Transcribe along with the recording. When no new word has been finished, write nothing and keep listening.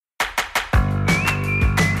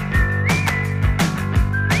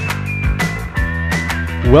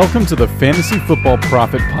Welcome to the Fantasy Football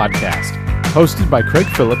Profit Podcast, hosted by Craig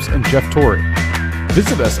Phillips and Jeff Torrey.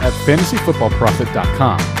 Visit us at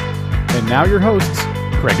fantasyfootballprofit.com. And now your hosts,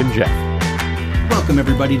 Craig and Jeff. Welcome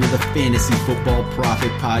everybody to the Fantasy Football Profit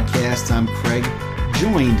Podcast. I'm Craig,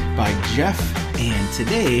 joined by Jeff, and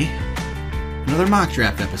today, another mock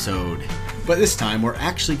draft episode. But this time, we're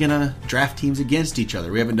actually going to draft teams against each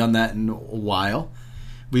other. We haven't done that in a while.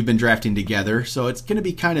 We've been drafting together, so it's going to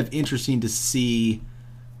be kind of interesting to see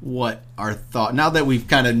what our thought, now that we've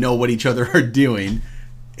kind of know what each other are doing,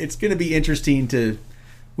 it's going to be interesting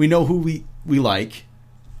we know who we like,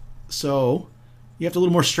 so you have a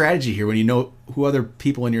little more strategy here when you know who other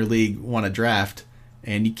people in your league want to draft,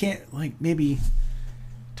 and you can't maybe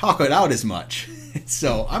talk it out as much.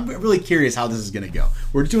 So I'm really curious how this is going to go.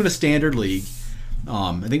 We're doing a standard league.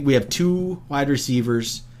 I think we have two wide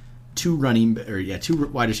receivers, two running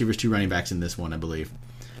backs in this one, I believe.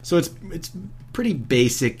 So it's pretty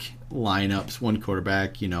basic lineups, one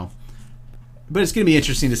quarterback, But it's going to be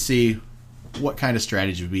interesting to see what kind of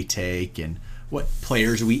strategy we take and what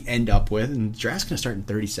players we end up with. And the draft's going to start in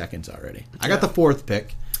 30 seconds already. I got the fourth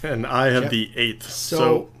pick. And I have the eighth.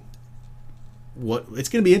 So it's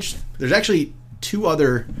going to be interesting. There's actually two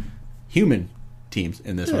other human teams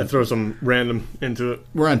in this one. Throw some random into it.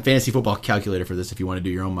 We're on Fantasy Football Calculator for this if you want to do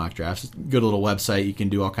your own mock drafts. Good little website. You can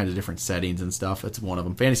do all kinds of different settings and stuff. That's one of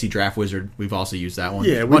them. Fantasy Draft Wizard, we've also used that one.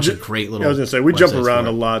 Yeah, a bunch of great little I was going to say, we jump around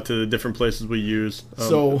a lot to the different places we use.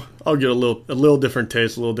 So I'll get a little different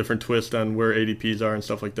taste, a little different twist on where ADPs are and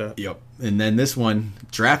stuff like that. Yep. And then this one,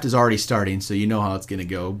 draft is already starting, so you know how it's going to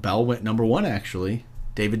go. Bell went number 1, actually.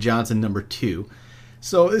 David Johnson, number 2.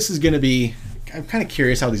 So this is going to be... I'm kind of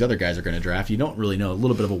curious how these other guys are going to draft. You don't really know. A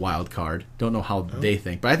little bit of a wild card. Don't know how they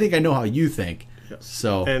think. But I think I know how you think. Yes.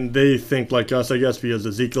 So and they think like us, I guess, because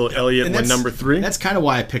Ezekiel Elliott went number 3. That's kind of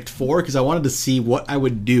why I picked 4, because I wanted to see what I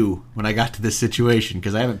would do when I got to this situation,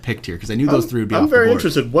 because I haven't picked here, because I knew those three would be off the board. I'm very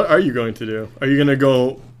interested. What are you going to do? Are you going to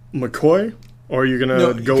go McCoy, or are you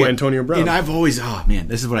going to go Antonio Brown? And I've always,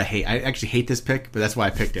 this is what I hate. I actually hate this pick, but that's why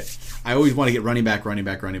I picked it. I always want to get running back. I want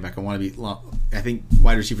to be, I think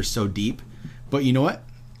wide receiver's so deep. But you know what?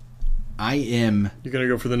 You're going to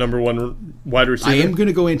go for the number 1 wide receiver? I am going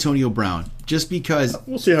to go Antonio Brown, just because...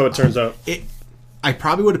 We'll see how it turns out. I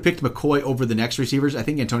probably would have picked McCoy over the next receivers. I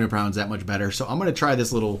think Antonio Brown's that much better. So I'm going to try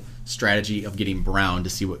this little strategy of getting Brown to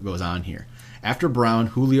see what goes on here. After Brown,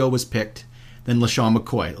 Julio was picked, then LaShawn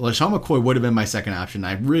McCoy. LaShawn McCoy would have been my second option.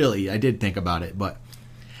 I did think about it, but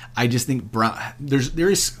I just think Brown...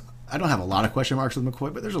 I don't have a lot of question marks with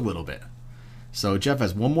McCoy, but there's a little bit. So Jeff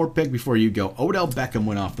has one more pick before you go. Odell Beckham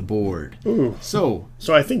went off the board. Ooh. So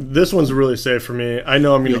I think this one's really safe for me. I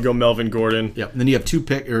know I'm going to go Melvin Gordon. Yep. And then you have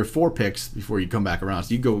 4 picks before you come back around.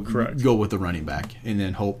 So you go with the running back and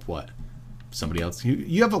then hope somebody else.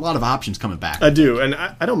 You have a lot of options coming back. I do, and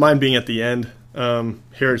I don't mind being at the end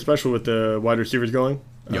here, especially with the wide receivers going.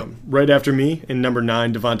 Yep. Right after me, in number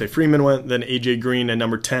 9, Devontae Freeman went. Then A.J. Green at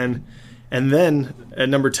number 10. And then at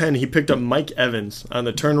number 10, he picked up Mike Evans on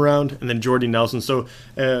the turnaround, and then Jordy Nelson. So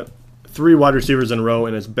 3 wide receivers in a row,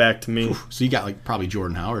 and it's back to me. So you got probably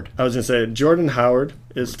Jordan Howard. I was going to say Jordan Howard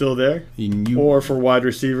is still there. Or for wide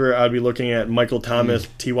receiver, I'd be looking at Michael Thomas,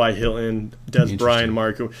 T.Y. Hilton, Des Bryant,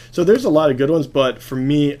 Marco. So there's a lot of good ones, but for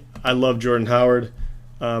me, I love Jordan Howard.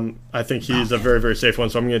 I think he's a very, very safe one,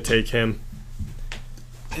 so I'm going to take him.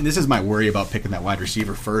 And this is my worry about picking that wide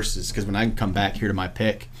receiver first, is because when I come back here to my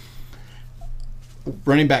pick,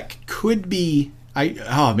 running back could be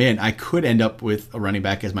I could end up with a running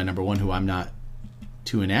back as my number 1 who I'm not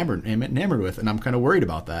too enamored with, and I'm kind of worried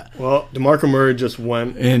about that. Well, DeMarco Murray just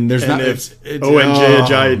went, and there's and Jay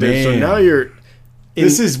Ajayi did. So now you're.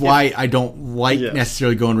 This is why I don't like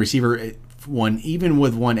necessarily going receiver one, even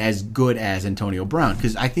with one as good as Antonio Brown,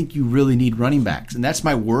 because I think you really need running backs, and that's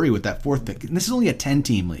my worry with that 4th pick. And this is only a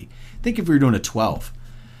 10-team league. Think if we were doing a 12.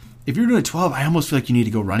 If you're doing a 12, I almost feel like you need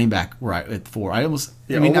to go running back at 4. Most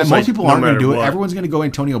people aren't going to do it. Everyone's going to go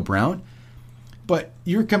Antonio Brown. But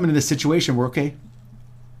you're coming to this situation where, okay,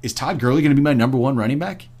 is Todd Gurley going to be my number 1 running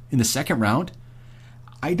back in the 2nd round?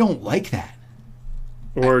 I don't like that.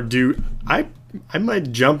 Or I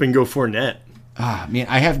might jump and go Fournette. Man,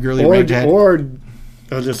 I have Gurley ranked ahead. Or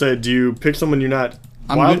I was going to say, do you pick someone you're not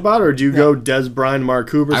wild about, or do you go Des Bryant, Mark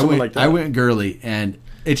Cooper, something like that? I went Gurley, and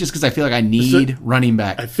it's just because I feel like I need running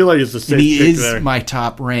back. I feel like it's the safe pick there. He is my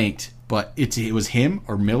top ranked, but it was him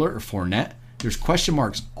or Miller or Fournette. There's question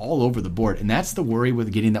marks all over the board, and that's the worry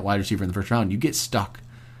with getting that wide receiver in the first round. You get stuck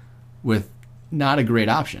with not a great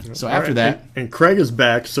option. So after that... And Craig is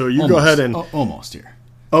back, so you go ahead and... Almost here.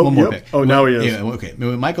 One more pick. Now he is. Yeah, okay.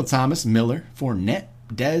 Michael Thomas, Miller, Fournette,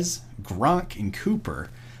 Dez, Gronk, and Cooper.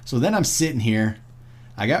 So then I'm sitting here.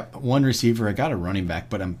 I got one receiver. I got a running back,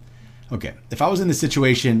 but I'm okay. If I was in the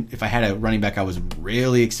situation, if I had a running back I was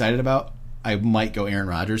really excited about, I might go Aaron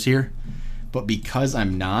Rodgers here. But because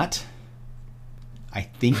I'm not, I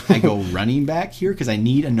think I go running back here because I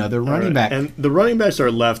need another running back. And the running backs are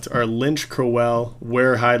left are Lynch, Crowell,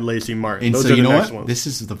 Ware, Hyde, Lacey, Martin. And those so are you the know next what? ones.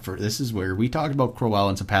 This is where we talked about Crowell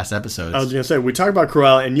in some past episodes. I was going to say, we talked about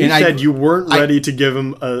Crowell, and you said you weren't ready to give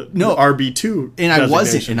him a RB2 and I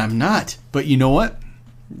wasn't, and I'm not. But you know what?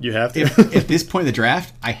 You have to. At this point in the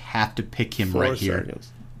draft, I have to pick him right here.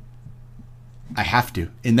 Seconds. I have to.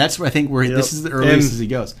 And that's where I think this is the earliest as he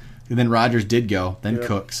goes. And then Rodgers did go, then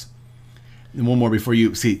Cooks. And one more before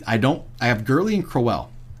you. See, I have Gurley and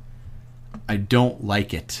Crowell. I don't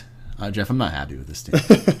like it. Jeff, I'm not happy with this team.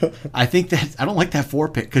 I don't like that 4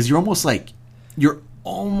 pick because you're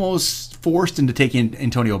almost forced into taking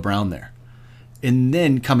Antonio Brown there. And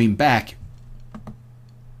then coming back,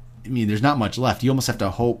 I mean, there's not much left. You almost have to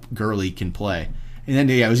hope Gurley can play. And then,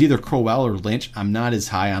 it was either Crowell or Lynch. I'm not as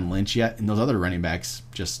high on Lynch yet. And those other running backs,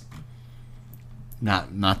 just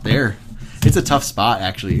not there. It's a tough spot,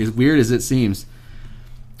 actually. As weird as it seems.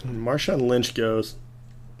 Marshawn Lynch goes.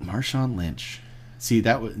 Marshawn Lynch. See,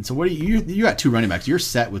 so what do you got 2 running backs. You're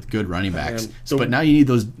set with good running backs. But now you need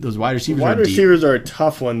those wide receivers. Wide receivers are a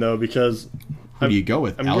tough one, though, because... Who do you go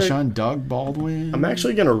with? Alshon, Doug, Baldwin? I'm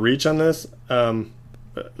actually going to reach on this. A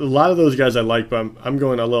lot of those guys I like, but I'm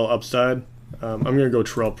going a little upside. I'm going to go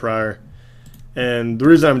Terrell Pryor. And the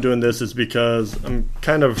reason I'm doing this is because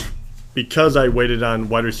because I waited on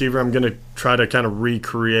wide receiver, I'm going to try to kind of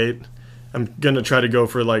recreate. I'm going to try to go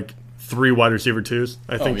for like 3 wide receiver 2s.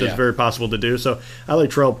 I think that's very possible to do. So I like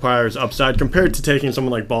Terrell Pryor's upside compared to taking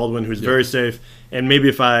someone like Baldwin, who's very safe. And maybe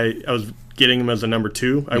if I was getting him as a number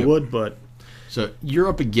 2, I would. But so you're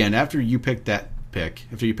up again after you picked that pick.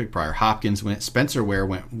 After you picked Pryor, Hopkins went. Spencer Ware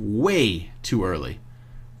went way too early.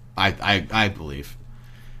 I believe.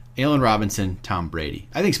 Allen Robinson, Tom Brady.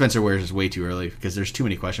 I think Spencer Ware is way too early because there's too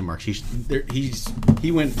many question marks.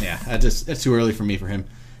 He went. Yeah, that's too early for me for him.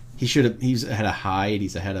 He's ahead of Hyde.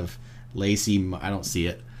 He's ahead of Lacey. I don't see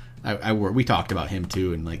it. We talked about him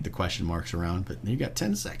too and like the question marks around. But you got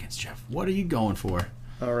 10 seconds, Jeff. What are you going for?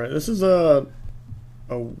 All right, this is a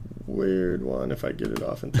weird one if I get it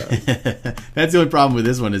off in time. That's the only problem with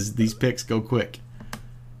this one is these picks go quick.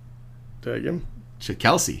 Did I get him?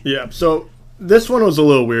 Kelsey. Yeah, so this one was a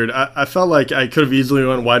little weird. I felt like I could have easily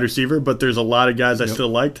went wide receiver, but there's a lot of guys I still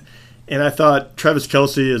liked. And I thought Travis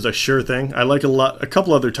Kelsey is a sure thing. I like a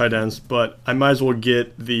couple other tight ends, but I might as well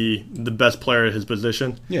get the best player at his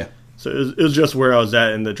position. Yeah. So it was just where I was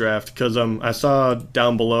at in the draft because I saw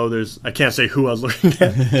down below I can't say who I was looking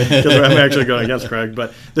at because I'm actually going against Craig,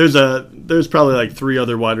 but there's probably like 3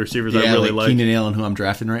 other wide receivers I really like. Keenan Allen, who I'm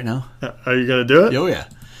drafting right now. Are you going to do it? Oh, yeah.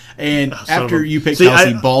 And after you picked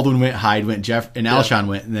Kelsey, Baldwin went, Hyde went, Jeff, and Alshon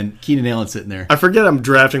went, and then Keenan Allen sitting there. I forget I'm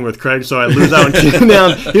drafting with Craig, so I lose out on Keenan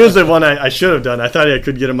Allen. He was the one I should have done. I thought I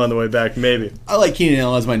could get him on the way back, maybe. I like Keenan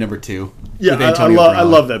Allen as my number 2. Yeah, I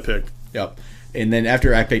love that pick. Yep. And then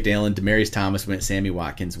after I picked Allen, Demaryius Thomas went, Sammy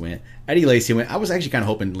Watkins went, Eddie Lacy went. I was actually kind of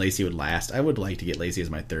hoping Lacy would last. I would like to get Lacy as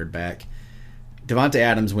my 3rd back. Devonta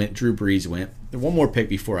Adams went, Drew Brees went. One more pick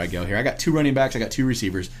before I go here. I got 2 running backs, I got 2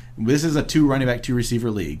 receivers. This is a 2 running back, 2 receiver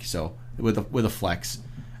league, so with a flex.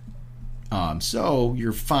 So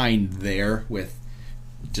you're fine there with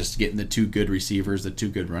just getting the 2 good receivers, the 2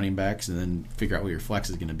 good running backs, and then figure out what your flex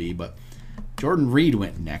is going to be. But Jordan Reed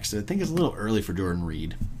went next. I think it's a little early for Jordan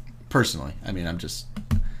Reed, personally. I mean, I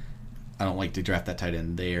don't like to draft that tight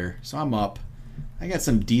end there. So I'm up. I got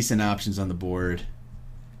some decent options on the board.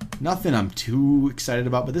 Nothing I'm too excited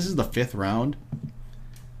about, but this is the 5th round.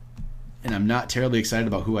 And I'm not terribly excited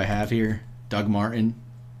about who I have here. Doug Martin,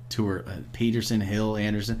 Peterson, Hill,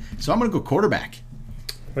 Anderson. So I'm going to go quarterback.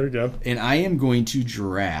 There you go. And I am going to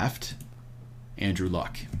draft Andrew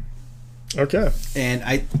Luck. Okay. And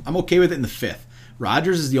I'm okay with it in the 5th.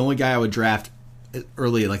 Rodgers is the only guy I would draft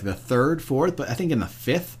early, like the 3rd, 4th, but I think in the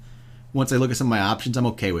 5th, once I look at some of my options, I'm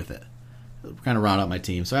okay with it. Kind of round out my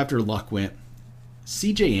team. So after Luck went,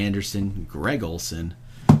 C.J. Anderson, Greg Olsen,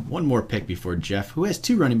 one more pick before Jeff, who has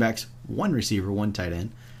 2 running backs, 1 receiver, 1 tight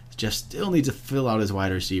end. Jeff still needs to fill out his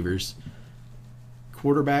wide receivers.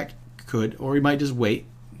 Quarterback could, or he might just wait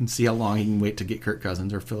and see how long he can wait to get Kirk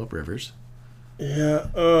Cousins or Phillip Rivers. Yeah.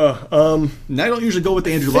 And I don't usually go with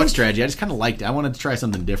the Andrew Luck strategy. I just kind of liked it. I wanted to try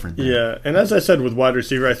something different there. Yeah, and as I said with wide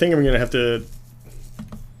receiver, I think I'm going to have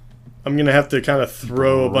to kind of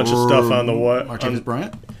throw a bunch of stuff on the what. Martavis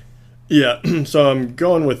Bryant? Yeah, so I'm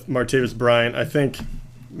going with Martavis Bryant. I think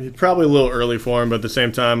probably a little early for him, but at the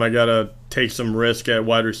same time, I got to take some risk at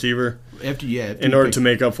wide receiver in order to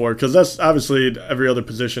make up for it. Because that's obviously every other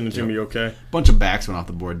position is going to be okay. A bunch of backs went off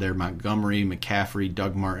the board there. Montgomery, McCaffrey,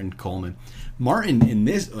 Doug Martin, Coleman. Martin, in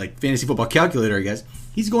this fantasy football calculator, I guess,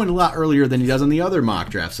 he's going a lot earlier than he does on the other mock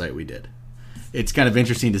draft site we did. It's kind of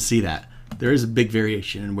interesting to see that. There is a big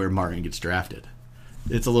variation in where Martin gets drafted.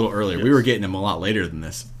 It's a little earlier. Yes. We were getting him a lot later than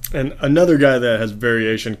this. And another guy that has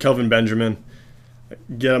variation, Kelvin Benjamin.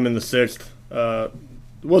 Get him in the 6th.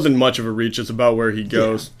 It wasn't much of a reach. It's about where he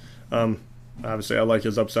goes. Yeah. Obviously, I like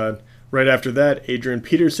his upside. Right after that, Adrian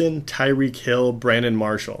Peterson, Tyreek Hill, Brandon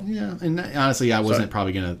Marshall. Yeah, and honestly, I wasn't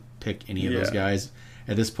probably going to pick any of those guys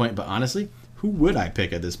at this point. But honestly, who would I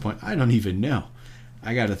pick at this point? I don't even know.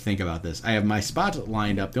 I got to think about this. I have my spots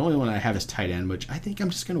lined up. The only one I have is tight end, which I think I'm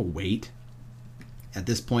just going to wait at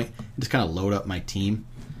this point and just kind of load up my team.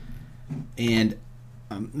 And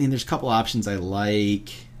there's a couple options I like.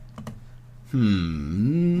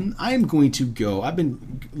 I'm going to go. I've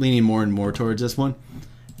been leaning more and more towards this one.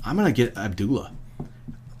 I'm going to get Abdullah.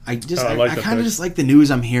 I kind of just like the news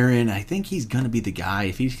I'm hearing. I think he's going to be the guy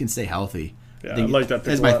if he can stay healthy. Yeah, I like that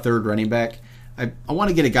pick as my third running back. I want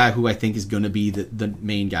to get a guy who I think is going to be the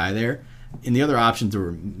main guy there. And the other options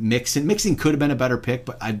were Mixon. Mixon could have been a better pick,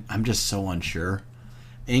 but I'm just so unsure.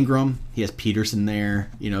 Ingram, he has Peterson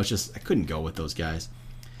there. It's just I couldn't go with those guys.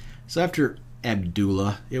 So after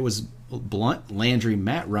Abdullah, it was Blunt, Landry,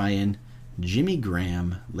 Matt Ryan, Jimmy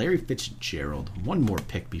Graham, Larry Fitzgerald. One more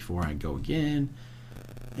pick before I go again.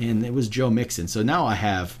 And it was Joe Mixon. So now I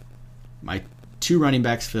have my 2 running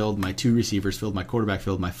backs filled, my 2 receivers filled, my quarterback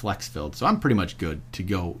filled, my flex filled. So I'm pretty much good to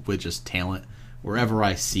go with just talent wherever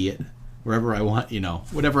I see it, wherever I want,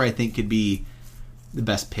 whatever I think could be the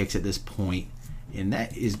best picks at this point. And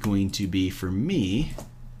that is going to be, for me,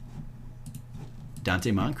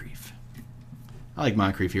 Dante Moncrief. I like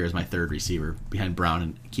Moncrief here as my third receiver behind Brown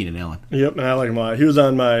and Keenan Allen. Yep, and I like him a lot. He was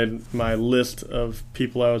on my list of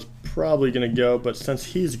people I was probably going to go, but since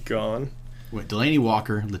he's gone... Delaney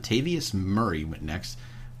Walker, Latavius Murray went next,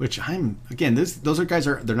 which those are guys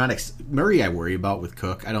they're not... Murray I worry about with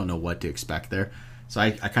Cook. I don't know what to expect there, so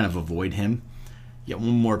I kind of avoid him. Get one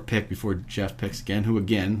more pick before Jeff picks again, who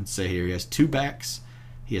again, let's say here, he has 2 backs,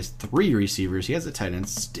 he has 3 receivers, he has a tight end,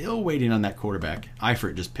 still waiting on that quarterback.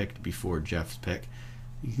 Eifert just picked before Jeff's pick.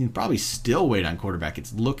 You can probably still wait on quarterback,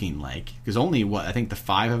 it's looking like, because only, I think the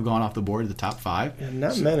 5 have gone off the board, the top 5. Yeah,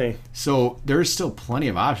 not many. So there's still plenty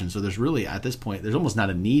of options, so there's really, at this point, there's almost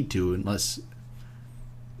not a need to, unless,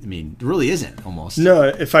 there really isn't, almost. No,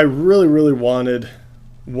 if I really, really wanted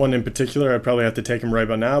one in particular, I'd probably have to take him right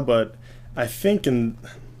by now, but I think I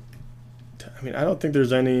don't think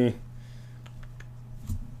there's any.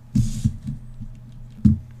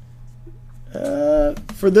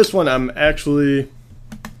 For this one, I'm going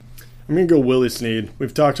to go Willie Snead.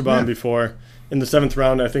 We've talked about him before. In the 7th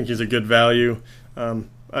round, I think he's a good value.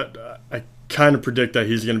 I kind of predict that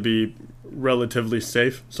he's going to be relatively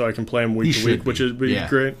safe, so I can play him week to week, which is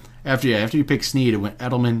great. After you pick Snead, it went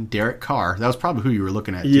Edelman, Derek Carr. That was probably who you were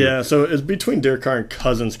looking at, too. Yeah, so it's between Derek Carr and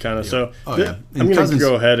Cousins, kind of. Yeah. So I'm going to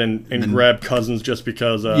go ahead and grab Cousins just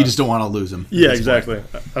because... you just don't want to lose him. Yeah, exactly.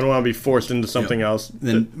 I don't want to be forced into something else.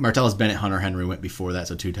 Then Martellus Bennett, Hunter Henry went before that,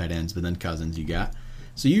 so 2 tight ends, but then Cousins you got.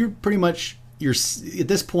 So you're pretty much... at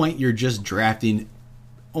this point, you're just drafting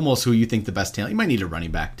almost who you think the best talent. You might need a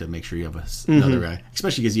running back to make sure you have another guy,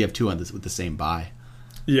 especially because you have 2 on this with the same bye.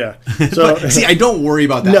 Yeah. So see, I don't worry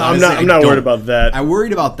about that. No, I'm not worried about that. I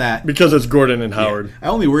worried about that because it's Gordon and Howard. Yeah, I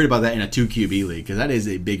only worried about that in a 2 QB league because that is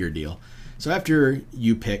a bigger deal. So after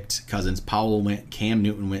you picked Cousins, Powell went, Cam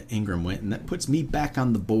Newton went, Ingram went, and that puts me back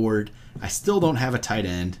on the board. I still don't have a tight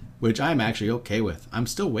end, which I'm actually okay with. I'm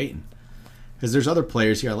still waiting because there's other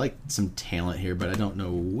players here. I like some talent here, but I don't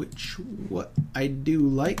know what I do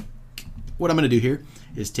like. What I'm going to do here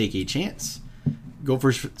is take a chance, go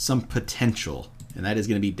for some potential. And that is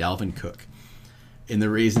going to be Dalvin Cook. And the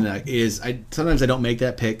reason is sometimes I don't make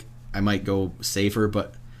that pick. I might go safer,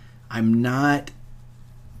 but I'm not,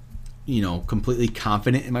 completely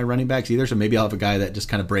confident in my running backs either. So maybe I'll have a guy that just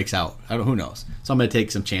kind of breaks out. Who knows? So I'm going to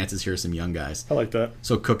take some chances here, some young guys. I like that.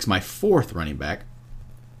 So Cook's my 4th running back.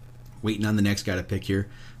 Waiting on the next guy to pick here.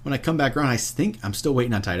 When I come back around, I think I'm still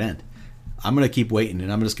waiting on tight end. I'm going to keep waiting,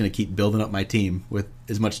 and I'm just going to keep building up my team with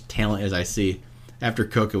as much talent as I see. After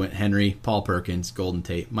Cook, it went Henry, Paul Perkins, Golden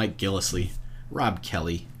Tate, Mike Gillislee, Rob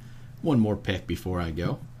Kelly. One more pick before I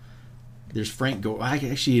go. There's Frank Gore.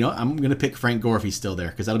 Actually, I'm going to pick Frank Gore if he's still there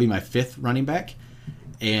because that'll be my 5th running back.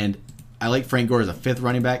 And I like Frank Gore as a 5th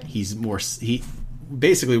running back.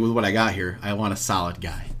 Basically with what I got here, I want a solid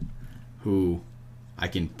guy who I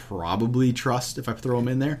can probably trust if I throw him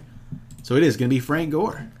in there. So it is going to be Frank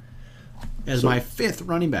Gore as my 5th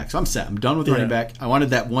running back. So I'm set. I'm done with running back. I wanted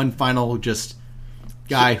that one final just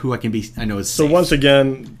guy who I know is safe. So once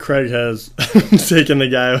again, Craig has taken the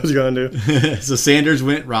guy I was going to. So Sanders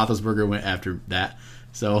went, Roethlisberger went after that.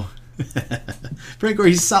 So Frank Gore,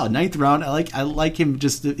 he's solid. 9th round. I like him.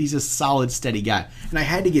 He's a solid, steady guy. And I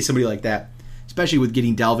had to get somebody like that, especially with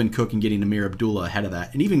getting Dalvin Cook and getting Amir Abdullah ahead of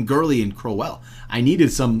that, and even Gurley and Crowell. I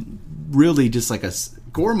needed some really just like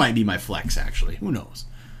Gore might be my flex actually. Who knows?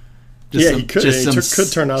 He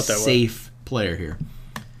could turn out that way. Safe player here.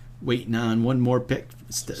 Waiting on one more pick.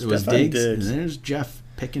 It was Diggs. And there's Jeff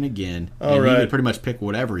picking again. All and right. He can pretty much pick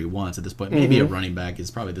whatever he wants at this point. Maybe a running back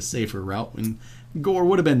is probably the safer route. And Gore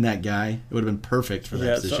would have been that guy. It would have been perfect for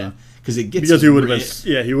that position because he would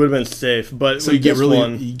have been safe. But so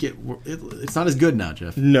it's not as good now,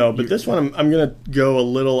 Jeff. No, but this one I'm going to go a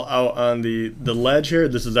little out on the ledge here.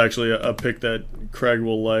 This is actually a pick that Craig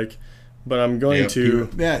will like. But I'm going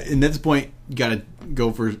to... Yeah, and at this point, you got to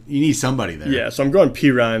go for... You need somebody there. Yeah, so I'm going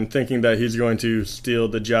Pirine, thinking that he's going to steal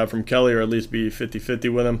the job from Kelly or at least be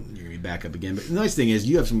 50-50 with him. You're going to be back up again. But the nice thing is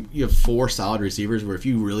you have 4 solid receivers where if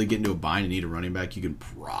you really get into a bind and need a running back, you can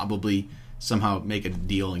probably somehow make a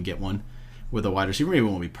deal and get one with a wide receiver. Maybe it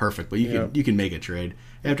won't be perfect, but you can make a trade.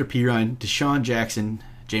 After Pirine, Deshaun Jackson,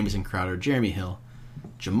 Jamison Crowder, Jeremy Hill,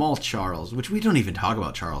 Jamal Charles, which we don't even talk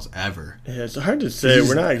about Charles ever. Yeah, it's hard to say.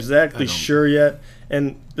 We're not exactly sure yet.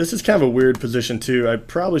 And this is kind of a weird position, too. I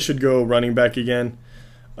probably should go running back again.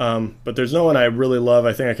 But there's no one I really love.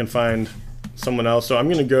 I think I can find someone else. So I'm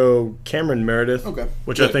going to go Cameron Meredith,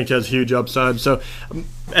 which I think has huge upside. So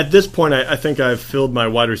at this point, I think I've filled my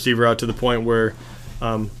wide receiver out to the point where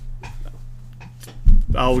I'll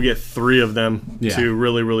get 3 of them to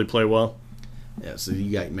really, really play well. Yeah, so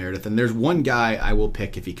you got Meredith. And there's one guy I will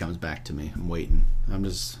pick if he comes back to me. I'm waiting. I'm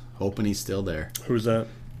just hoping he's still there. Who's that?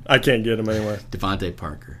 I can't get him anywhere. Devontae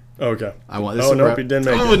Parker. Okay. Nope, he didn't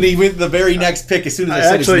make it. And he went the very next pick as soon as I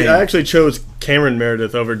said his name. I actually chose Cameron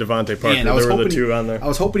Meredith over Devontae Parker. There were the 2 on there. I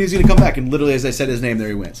was hoping he was going to come back, and literally as I said his name, there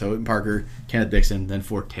he went. So Parker, Kenneth Dixon, then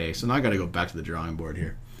Forte. So now I got to go back to the drawing board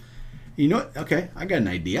here. You know what? Okay, I got an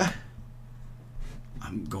idea.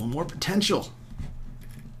 I'm going more potential.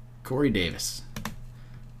 Corey Davis.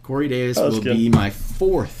 Corey Davis will be my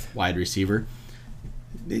 4th wide receiver.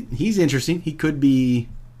 He's interesting. He could be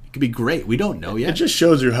great. We don't know yet. It just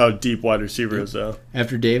shows you how deep wide receiver is, though.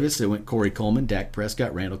 After Davis, it went Corey Coleman, Dak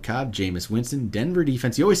Prescott, Randall Cobb, Jameis Winston, Denver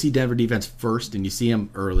defense. You always see Denver defense first, and you see them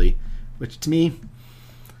early, which to me,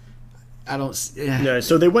 I don't. Yeah,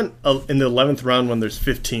 so they went in the 11th round when there's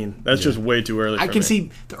 15. That's just way too early. I can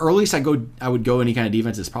see the earliest I would go any kind of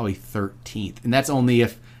defense is probably 13th, and that's only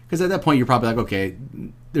because at that point you're probably like, okay,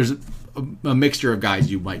 there's a mixture of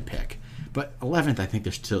guys you might pick. But 11th, I think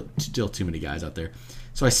there's still too many guys out there.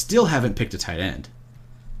 So I still haven't picked a tight end.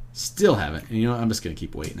 Still haven't. And I'm just going to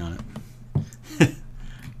keep waiting on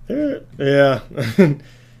it. Yeah.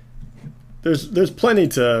 There's plenty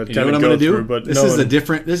to kind of go through. But this is a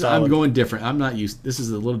different. I'm going different. I'm not used. This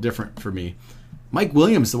is a little different for me. Mike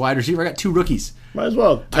Williams, the wide receiver. I got 2 rookies. Might as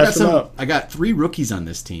well test them out. I got 3 rookies on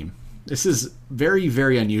this team. This is very,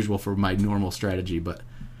 very unusual for my normal strategy, but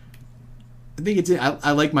I think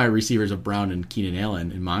I like my receivers of Brown and Keenan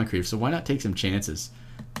Allen and Moncrief, so why not take some chances?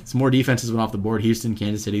 Some more defenses went off the board. Houston,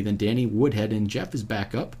 Kansas City, then Danny Woodhead, and Jeff is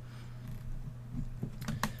back up.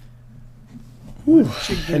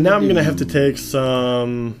 And now I'm going to have to take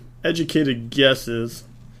some educated guesses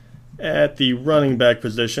at the running back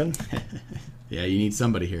position. Yeah, you need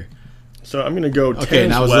somebody here. So I'm going to go. Okay,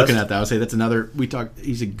 and I was looking at that. I would say that's another. We talked.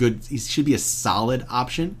 He should be a solid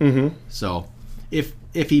option. Mm-hmm. So if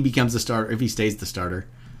he becomes the starter, if he stays the starter,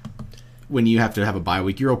 when you have to have a bye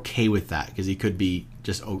week, you're okay with that because he could be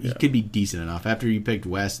he could be decent enough. After you picked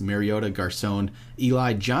West, Mariota, Garcon,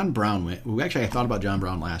 Eli, John Brown went. Actually, I thought about John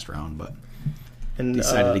Brown last round, but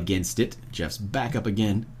decided against it. Jeff's back up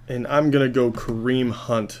again, and I'm going to go Kareem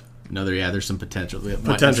Hunt. There's some potential.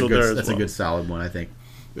 That's a good solid one, I think.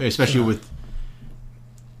 Especially with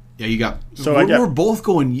you got. So we're both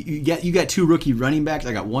going. You got 2 rookie running backs.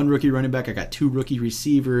 I got 1 rookie running back. I got 2 rookie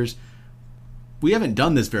receivers. We haven't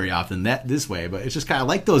done this very often this way, but it's just kind of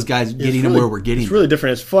like those guys getting them where we're getting. It's really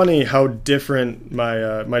different. It's funny how different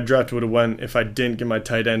my draft would have went if I didn't get my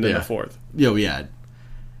tight end in the 4th. Yeah.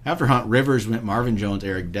 After Hunt, Rivers went Marvin Jones,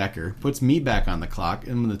 Eric Decker. Puts me back on the clock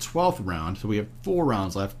in the 12th round. So we have 4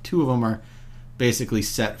 rounds left. 2 of them are basically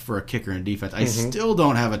set for a kicker and defense. I still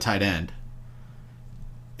don't have a tight end.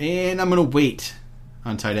 And I'm going to wait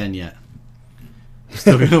on tight end yet. I'm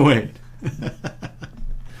still going to wait.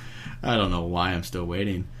 I don't know why I'm still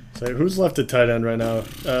waiting. So who's left at tight end right now?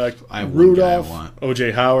 I have Rudolph,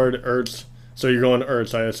 O.J. Howard, Ertz. So you're going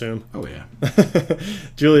Ertz, I assume. Oh, yeah.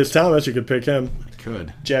 Julius Thomas, you could pick him. I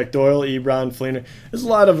could. Jack Doyle, Ebron, Fleener. There's a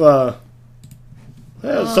lot of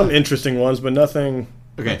some interesting ones, but nothing.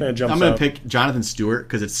 Okay, nothing that jumps I'm going out. to pick Jonathan Stewart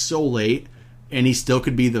because it's so late, and he still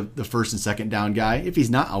could be the first and second down guy. If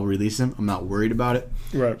he's not, I'll release him. I'm not worried about it.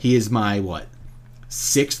 Right. He is my,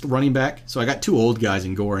 sixth running back? So I got two old guys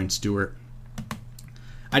in Gore and Stewart.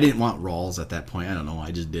 I didn't want Rawls at that point. I don't know.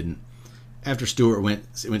 I just didn't. After Stewart went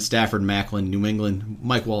Stafford, Macklin, New England,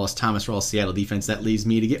 Mike Wallace, Thomas Rawls, Seattle defense. That leaves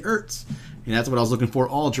me to get Ertz. And that's what I was looking for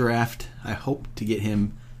all draft. I hope to get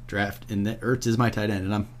him draft. And that Ertz is my tight end,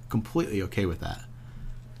 and I'm completely okay with that.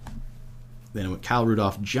 Then it went Kyle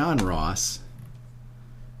Rudolph, John Ross.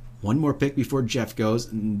 One more pick before Jeff goes.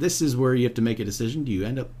 And this is where you have to make a decision. Do you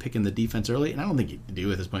end up picking the defense early? And I don't think you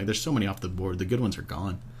do at this point. There's so many off the board. The good ones are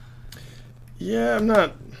gone. Yeah, I'm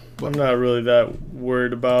not really that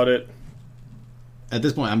worried about it. At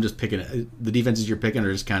this point, I'm just picking the defenses you're picking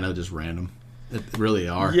are just kind of just random. They really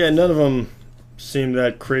are. Yeah, none of them seem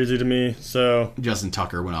that crazy to me. So Justin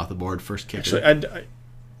Tucker went off the board, first kicker. Actually,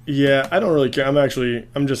 I don't really care. I'm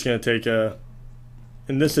just gonna take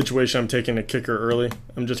in this situation, I'm taking a kicker early.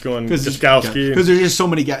 I'm just going Gostkowski. Because there's just so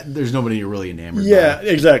many guys. There's nobody you're really enamored by. Yeah,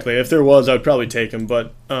 exactly. If there was, I'd probably take him.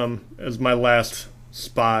 But as my last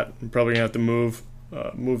spot, I'm probably gonna have to move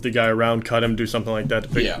the guy around, cut him, do something like that to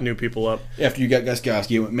pick new people up. After you got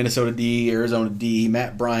Gostkowski, you went Minnesota D, Arizona D,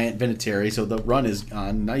 Matt Bryant, Vinatieri. So the run is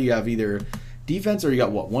on. Now you have either defense or you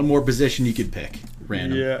got one more position you could pick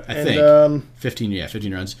random. Yeah, I think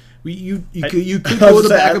 15 runs. You could go with the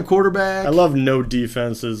backup quarterback. I love no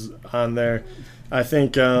defenses on there. I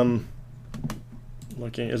think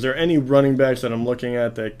looking, is there any running backs that I'm looking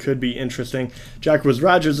at that could be interesting? Jacquizz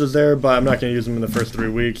Rodgers is there, but I'm not going to use him in the first 3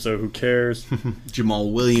 weeks, so who cares?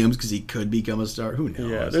 Jamal Williams, because he could become a star. Who knows?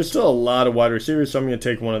 Yeah, there's still a lot of wide receivers, so I'm going to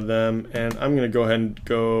take one of them, and I'm going to go ahead and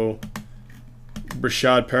go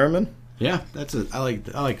Brashad Perriman. Yeah, I like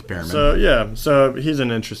So Perriman. so he's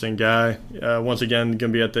an interesting guy. Once again,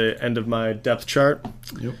 going to be at the end of my depth chart.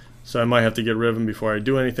 Yep. So I might have to get rid of him before I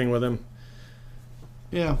do anything with him.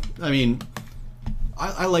 Yeah, I mean,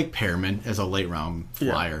 I like Perriman as a late round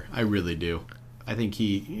flyer. Yeah. I really do. I think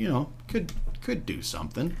he, could do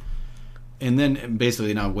something. And then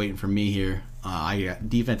basically now waiting for me here. I got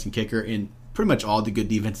defense and kicker, and pretty much all the good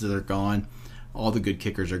defenses are gone. All the good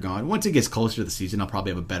kickers are gone. Once it gets closer to the season, I'll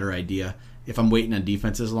probably have a better idea. If I'm waiting on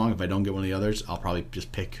defenses long, if I don't get one of the others, I'll probably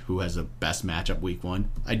just pick who has the best matchup week 1.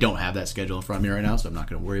 I don't have that schedule in front of me right now, so I'm not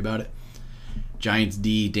going to worry about it. Giants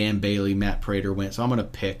D, Dan Bailey, Matt Prater went. So I'm going to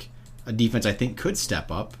pick a defense I think could step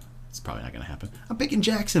up. It's probably not going to happen. I'm picking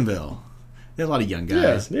Jacksonville. They have a lot of young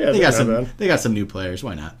guys. Yeah, they got some new players.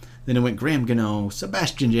 Why not? Then it went Graham Gano,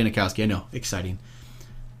 Sebastian Janikowski. I know, exciting.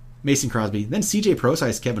 Mason Crosby. Then C.J.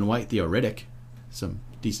 Prosise, Kevin White, Theo Riddick. Some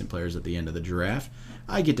decent players at the end of the draft.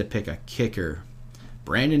 I get to pick a kicker.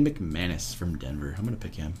 Brandon McManus from Denver. I'm going to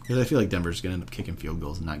pick him because I feel like Denver's going to end up kicking field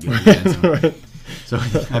goals and not getting against him. Right. So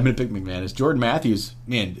I'm going to pick McManus. Jordan Matthews,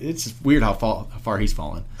 man, it's weird how far he's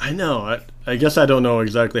fallen. I know. I guess I don't know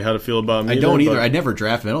exactly how to feel about him. I don't either. I never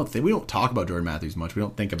drafted him. We don't talk about Jordan Matthews much. We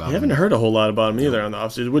don't think about him. I haven't heard a whole lot about him either on the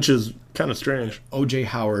offseason, which is kind of strange. O.J.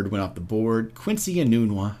 Howard went off the board. Quincy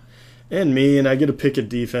Enunwa. And me, and I get to pick a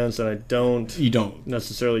defense, and I don't. You don't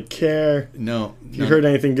necessarily care. No. You heard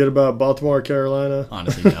anything good about Baltimore or Carolina?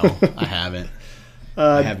 Honestly, no. I haven't.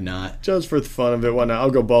 I have not. Just for the fun of it, why not?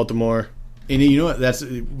 I'll go Baltimore. And you know what?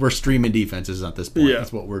 We're streaming defenses at this point. Yeah.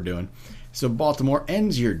 That's what we're doing. So Baltimore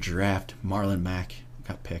ends your draft. Marlon Mack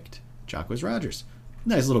got picked. Jacquizz Rodgers.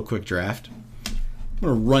 Nice little quick draft. I'm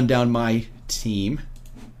going to run down my team.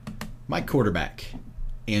 My quarterback,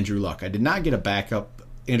 Andrew Luck. I did not get a backup.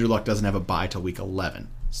 Andrew Luck doesn't have a bye till week 11.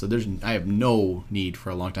 So I have no need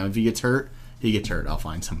for a long time. If he gets hurt, he gets hurt. I'll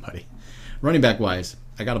find somebody. Running back wise,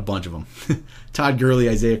 I got a bunch of them. Todd Gurley,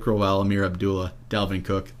 Isaiah Crowell, Amir Abdullah, Dalvin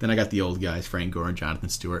Cook. Then I got the old guys, Frank Gore and Jonathan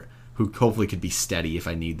Stewart, who hopefully could be steady if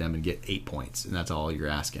I need them and get 8 points. And that's all you're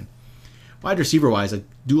asking. Wide receiver wise, I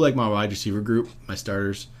do like my wide receiver group, my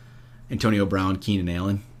starters. Antonio Brown, Keenan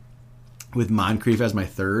Allen. With Moncrief as my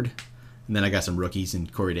third. And then I got some rookies in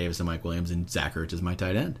Corey Davis and Mike Williams, and Zach Ertz is my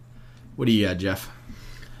tight end. What do you got, Jeff?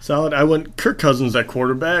 Solid. I went Kirk Cousins at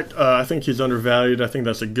quarterback. I think he's undervalued. I think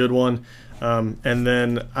that's a good one. And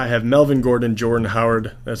then I have Melvin Gordon, Jordan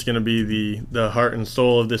Howard. That's going to be the heart and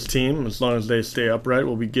soul of this team. As long as they stay upright,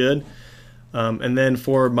 we'll be good. And then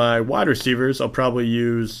for my wide receivers, I'll probably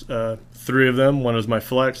use 3 of them. One is my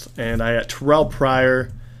flex. And I got Terrell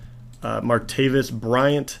Pryor, Martavis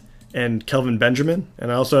Bryant, and Kelvin Benjamin.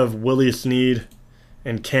 And I also have Willie Snead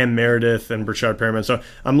and Cam Meredith and Brashard Perriman. So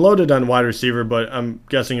I'm loaded on wide receiver, but I'm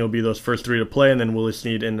guessing it'll be those first 3 to play, and then Willie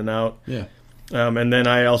Snead in and out. Yeah. And then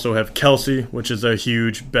I also have Kelsey, which is a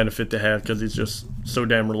huge benefit to have because he's just so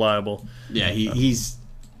damn reliable. Yeah, he's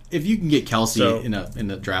if you can get Kelsey in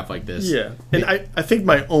a draft like this. Yeah, and I think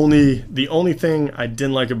the only thing I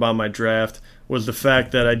didn't like about my draft was the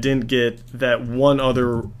fact that I didn't get that one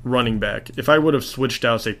other running back. If I would have switched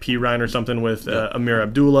out, say, P. Ryan or something with Amir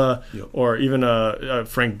Abdullah or even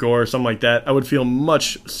Frank Gore or something like that, I would feel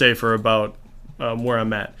much safer about where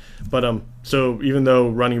I'm at. But so even though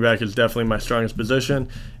running back is definitely my strongest position,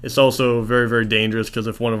 it's also very, very dangerous because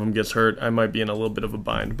if one of them gets hurt, I might be in a little bit of a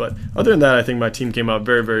bind. But other than that, I think my team came out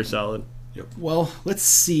very, very solid. Yep. Well, let's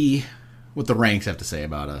see what the ranks have to say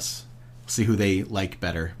about us. See who they like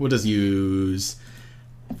better. We'll just use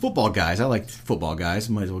Football Guys. I like Football Guys.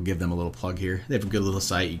 Might as well give them a little plug here. They have a good little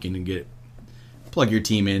site. You can plug your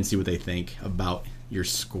team in, see what they think about your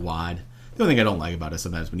squad. The only thing I don't like about it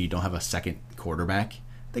sometimes when you don't have a second quarterback,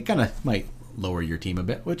 they kind of might lower your team a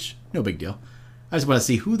bit, which no big deal. I just want to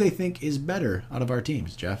see who they think is better out of our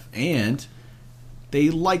teams, Jeff. And they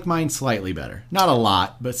like mine slightly better. Not a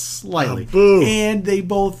lot, but slightly. Oh, and they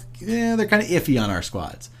both, they're kind of iffy on our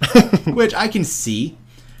squads, which I can see.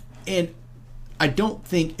 And I don't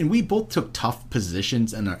think, and we both took tough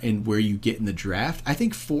positions in where you get in the draft. I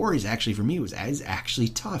think 4 is actually, for me, is actually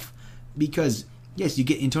tough. Because, yes, you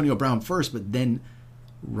get Antonio Brown first, but then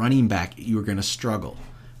running back, you were going to struggle.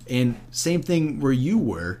 And same thing where you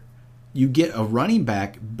were. You get a running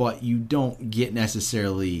back, but you don't get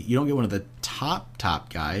one of the top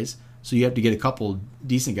guys. So you have to get a couple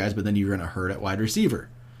decent guys, but then you're going to hurt at wide receiver.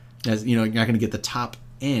 As you're not going to get the top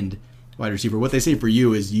end wide receiver. What they say for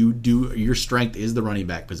you is your strength is the running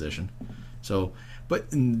back position. So,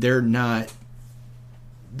 but they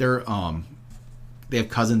have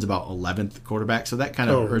Cousins about 11th quarterback, so that kind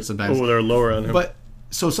of hurts sometimes. Oh, they're lower on him. But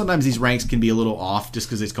so sometimes these ranks can be a little off just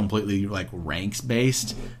because it's completely like ranks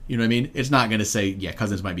based. You know what I mean? It's not going to say,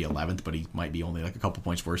 Cousins might be 11th, but he might be only like a couple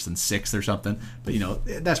points worse than 6th or something. But,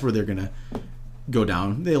 that's where they're going to go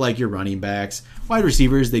down. They like your running backs. Wide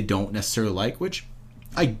receivers, they don't necessarily like, which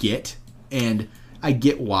I get. And I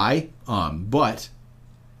get why. But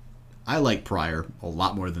I like Pryor a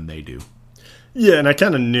lot more than they do. Yeah, and I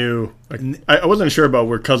kind of knew. I wasn't sure about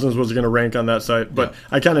where Cousins was going to rank on that site, but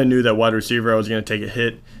I kind of knew that wide receiver I was going to take a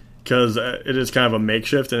hit because it is kind of a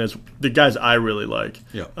makeshift, and it's the guys I really like.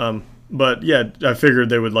 Yeah. But yeah, I figured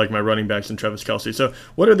they would like my running backs and Travis Kelce. So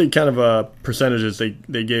what are the kind of percentages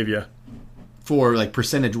they gave you? For like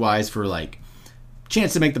percentage wise, for like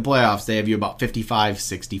chance to make the playoffs, they have you about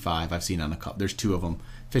 55-65. I've seen on a couple. There's 2 of them,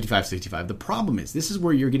 55-65. The problem is, this is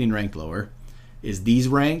where you're getting ranked lower. Is these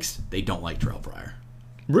ranks, they don't like Terrell Pryor.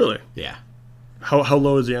 Really? Yeah. How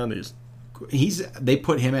low is he on these? They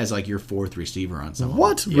put him as like your 4th receiver on some.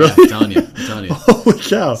 What? Yeah, Really? I'm telling you. Holy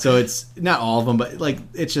cow! So it's not all of them, but like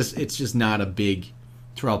it's just not a big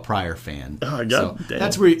Terrell Pryor fan. Oh, God, so damn.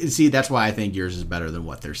 that's where that's why I think yours is better than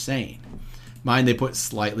what they're saying. Mine they put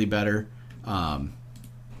slightly better,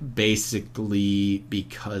 basically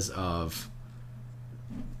because of.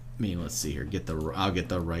 I mean, let's see here. I'll get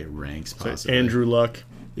the right ranks possibly. Andrew Luck.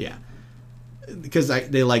 Yeah, because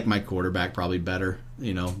they like my quarterback probably better.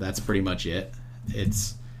 That's pretty much it.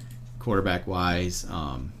 It's quarterback wise,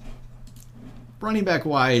 running back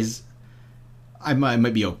wise. I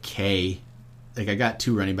might be okay. Like I got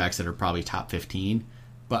 2 running backs that are probably top 15,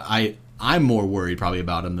 but I'm more worried probably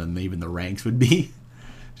about them than even the ranks would be,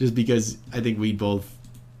 just because I think we both.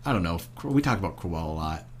 I don't know. We talk about Crowell a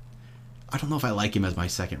lot. I don't know if I like him as my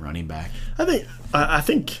second running back. I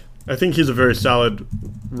think he's a very solid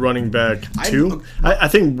running back too. I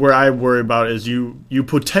think where I worry about is you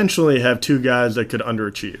potentially have 2 guys that could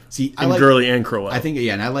underachieve. See, Gurley and Crowell. I think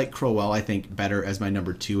and I like Crowell. I think better as my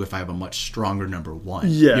number 2 if I have a much stronger number 1.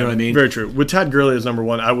 Yeah, you know what I mean. Very true. With Todd Gurley as number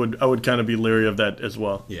 1, I would kind of be leery of that as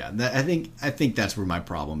well. Yeah, I think that's where my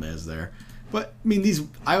problem is there. But I mean,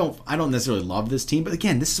 I don't necessarily love this team. But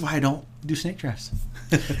again, this is why I don't do snake drafts.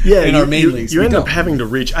 Yeah, in our main leagues, you end up having to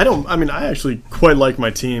reach. I actually quite like my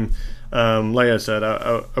team. Like I said,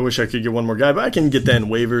 I wish I could get one more guy, but I can get that in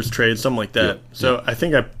waivers, trades, something like that. So I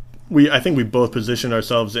think we both positioned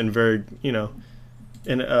ourselves in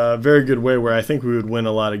in a very good way where I think we would win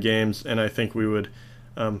a lot of games, and I think we would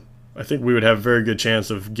have a very good chance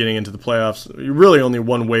of getting into the playoffs. You're really only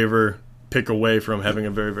one waiver pick away from having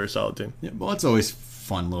a very, very solid team. Yeah, well, it's always a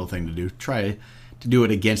fun little thing to do. Try to do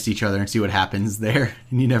it against each other and see what happens there,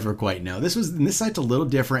 and you never quite know. This site's a little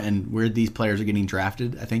different and where these players are getting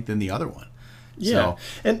drafted, I think, than the other one. Yeah. So,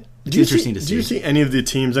 and it's interesting to see. Do you see any of the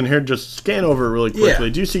teams in here? Just scan over it really quickly.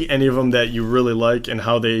 Yeah. Do you see any of them that you really like and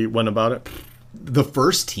how they went about it? The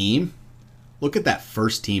first team, look at that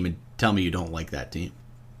first team and tell me you don't like that team.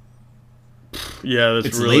 Yeah,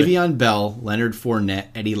 it's Le'Veon Bell, Leonard Fournette,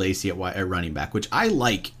 Eddie Lacy at running back, which I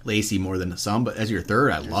like Lacy more than some, but as your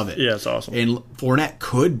third, I love it. Yeah, it's awesome. And Fournette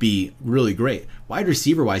could be really great. Wide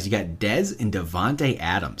receiver-wise, you got Dez and Devontae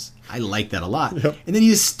Adams. I like that a lot. Yep. And then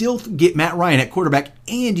you still get Matt Ryan at quarterback,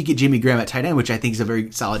 and you get Jimmy Graham at tight end, which I think is a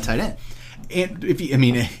very solid tight end. And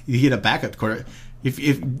you get a backup quarterback.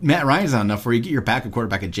 If Matt Ryan's not enough for you, get your backup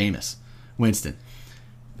quarterback at Jameis Winston.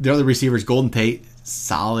 The other receivers, Golden Tate,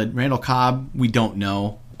 solid. Randall Cobb, we don't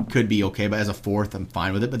know. Could be okay, but as a fourth, I'm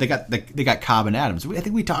fine with it. But they got Cobb and Adams. I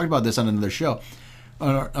think we talked about this on another show.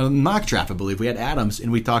 On a mock draft, I believe, we had Adams,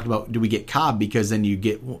 and we talked about, do we get Cobb? Because then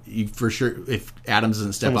you for sure, if Adams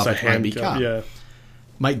doesn't step up, it might be Cobb. Yeah.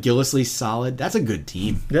 Mike Gillislee, solid. That's a good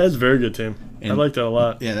team. Yeah, it's a very good team. I like that a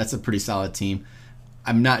lot. Yeah, that's a pretty solid team.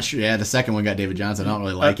 I'm not sure. Yeah, the second one got David Johnson. I don't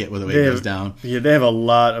really like it with the way it goes down. Yeah, they have a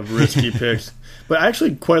lot of risky picks. But I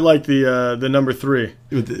actually quite like the number 3.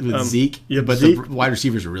 With Zeke. Yeah, but Zeke, the wide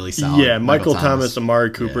receivers are really solid. Yeah, Michael Thomas, Amari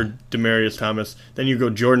Cooper, Demarius Thomas. Then you go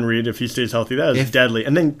Jordan Reed if he stays healthy. That is deadly.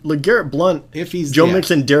 And then LeGarrette Blount, Joe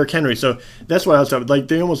Mixon, Derrick Henry. So that's what I was talking about. Like,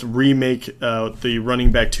 they almost remake the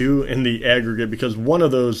running back 2 in the aggregate because one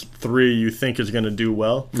of those 3 you think is going to do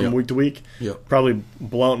well from week to week. Yep. Probably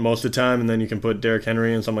Blount most of the time, and then you can put Derrick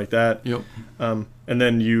Henry and something like that. Yep. And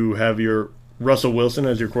then you have your Russell Wilson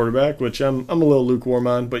as your quarterback, which I'm a little lukewarm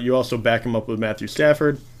on, but you also back him up with Matthew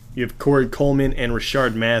Stafford. You have Corey Coleman and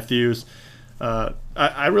Rashard Matthews.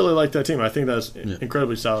 I really like that team. I think that's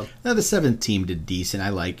incredibly solid. Now the 7th team did decent. I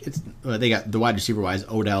like it. They got the wide receiver wise: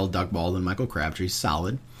 Odell, Doug Baldwin, Michael Crabtree,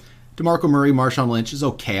 solid. DeMarco Murray, Marshawn Lynch is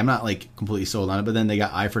okay. I'm not like completely sold on it, but then they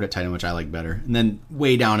got Eifert at tight end, which I like better. And then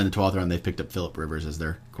way down in the 12th round, they've picked up Phillip Rivers as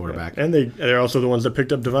their quarterback. And they're also the ones that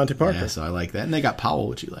picked up Devontae Parker. Yeah, so I like that. And they got Powell,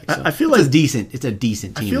 which you like. So I feel like it's a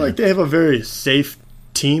decent team. I feel like they have a very safe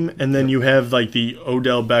team, and then you have like the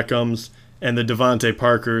Odell Beckhams and the Devontae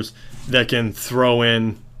Parkers that can throw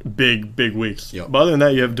in big weeks. Yep. But other than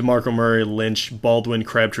that, you have DeMarco Murray, Lynch, Baldwin,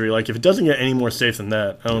 Crabtree. Like, if it doesn't get any more safe than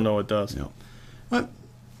that, I don't know what does. Yep. But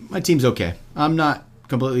my team's okay. I'm not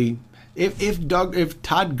completely. If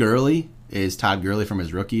Todd Gurley is Todd Gurley from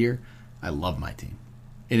his rookie year, I love my team.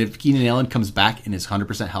 And if Keenan Allen comes back and is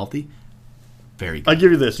 100% healthy, very good. I'll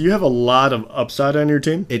give you this. You have a lot of upside on your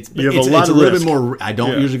team. It's a little risk. bit more. I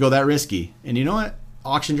don't usually go that risky. And you know what?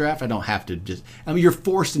 Auction draft, I don't have to just. I mean, you're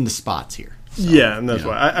forced into spots here. So, yeah, and that's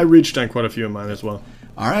why I reached on quite a few of mine as well.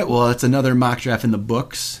 All right, well, it's another mock draft in the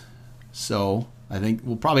books. So I think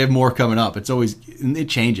we'll probably have more coming up. It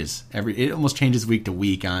changes it almost changes week to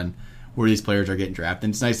week on where these players are getting drafted.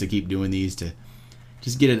 And it's nice to keep doing these to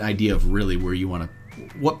just get an idea of really where you want to,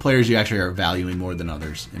 what players you actually are valuing more than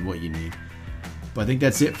others and what you need. But I think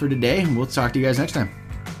that's it for today, and we'll talk to you guys next time.